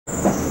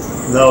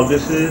Now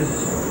this is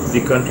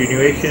the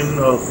continuation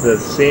of the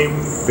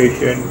same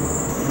patient,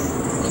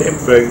 same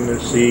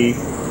pregnancy,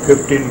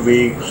 15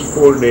 weeks,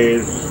 4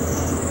 days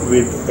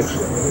with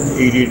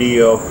EDD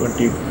of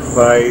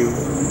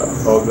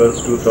 25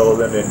 August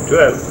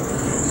 2012.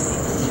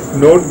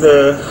 Note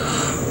the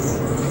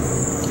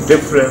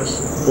difference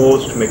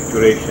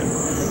post-micturation.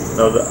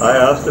 Now I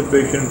asked the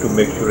patient to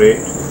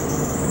micturate.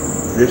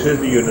 This is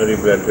the urinary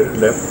bladder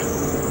left,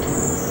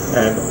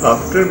 and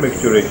after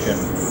micturation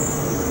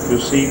you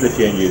see the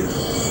changes.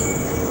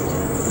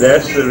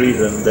 That's the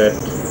reason that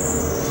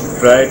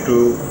try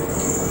to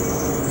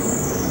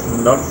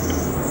not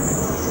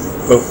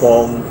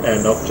perform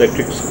an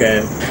obstetric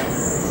scan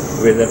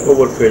with an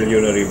overfilled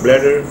urinary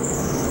bladder.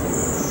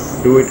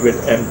 Do it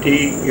with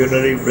empty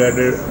urinary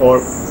bladder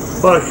or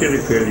partially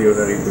filled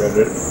urinary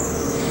bladder.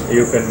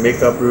 You can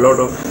make up a lot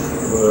of,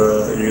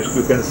 you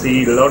can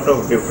see a lot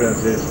of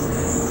differences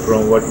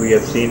from what we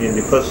have seen in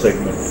the first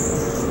segment.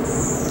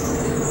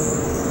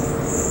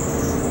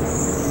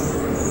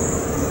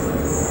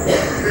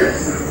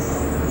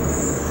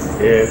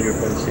 Here you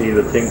can see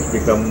the things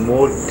become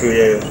more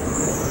clear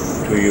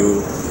to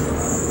you.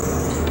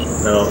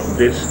 Now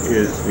this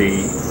is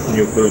the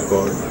nuchal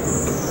cord.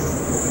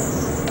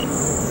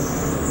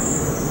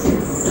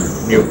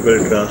 Nuchal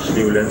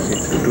translucence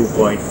is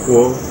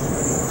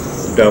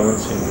 2.4. Down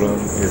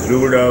syndrome is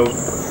ruled out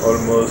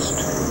almost.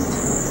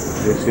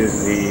 This is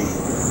the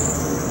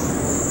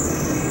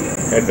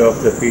head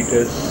of the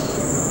fetus.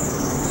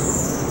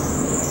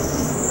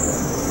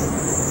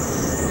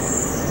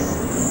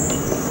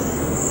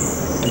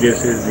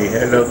 This is the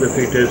head of the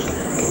fetus.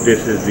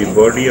 This is the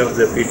body of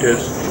the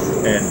fetus,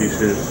 and these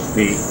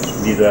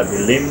are the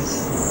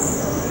limbs.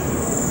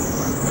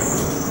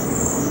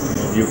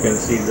 And you can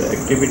see the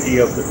activity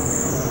of the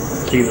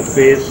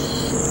face.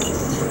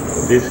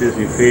 This is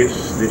the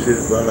face, this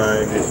is one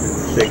eye, this is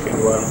the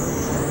second one.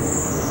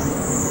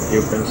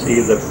 You can see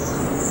the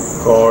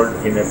cord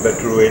in a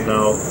better way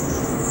now,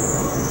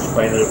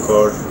 spinal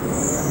cord.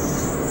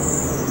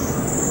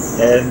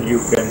 And you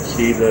can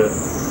see the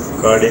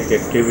cardiac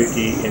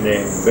activity in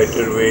a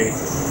better way.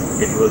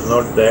 It was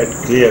not that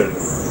clear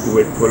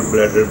with full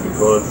bladder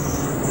because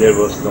there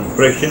was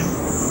compression.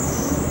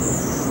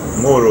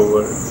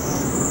 Moreover,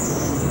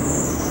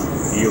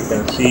 you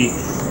can see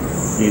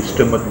the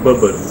stomach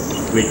bubble,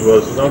 which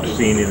was not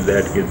seen in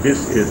that case.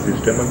 This is the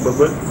stomach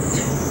bubble,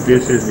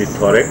 this is the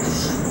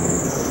thorax,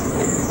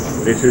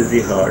 this is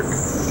the heart,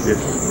 this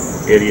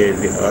area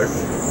is the heart,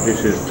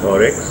 this is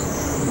thorax,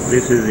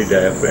 this is the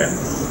diaphragm,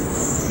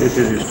 this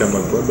is the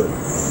stomach bubble.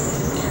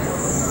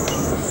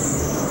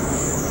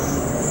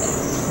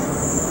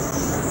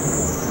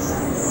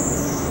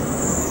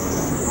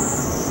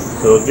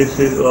 So this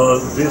is all.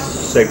 This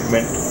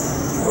segment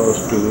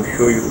was to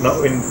show you.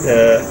 Now in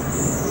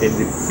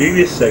the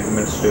previous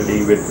segment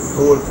study with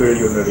overfilled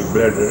urinary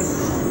bladder,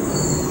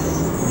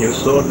 you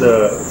saw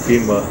the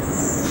femur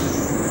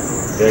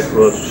that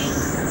was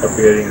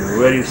appearing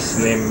very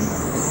slim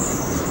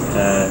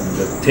and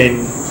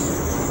thin,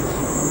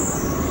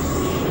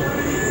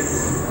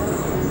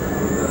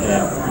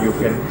 and you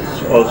can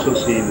also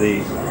see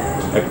the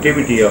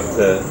activity of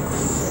the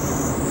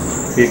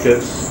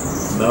fetus.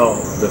 Now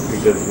the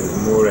fetus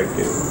is more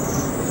active.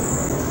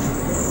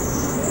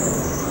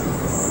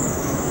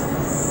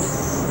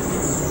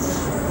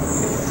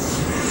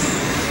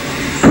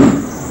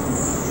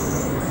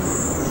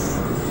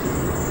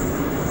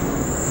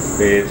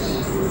 Face,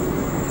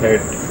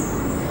 head,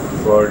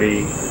 body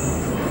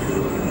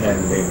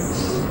and limbs.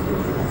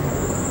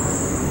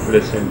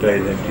 Placenta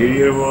is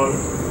anterior wall.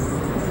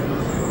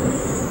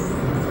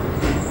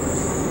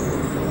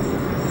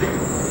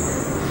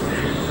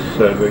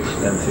 Cervix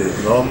length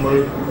is normal.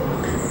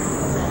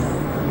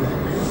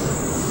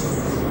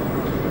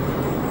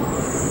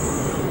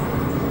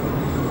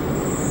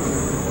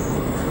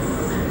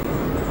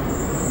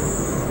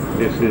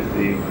 This is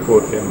the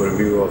four-chamber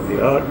view of the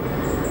heart.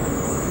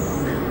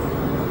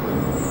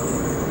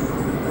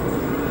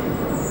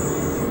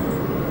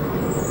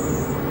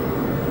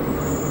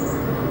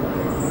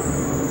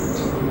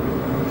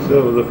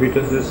 So the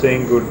fetus is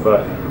saying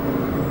goodbye.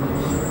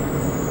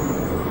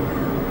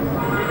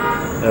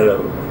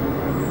 Hello.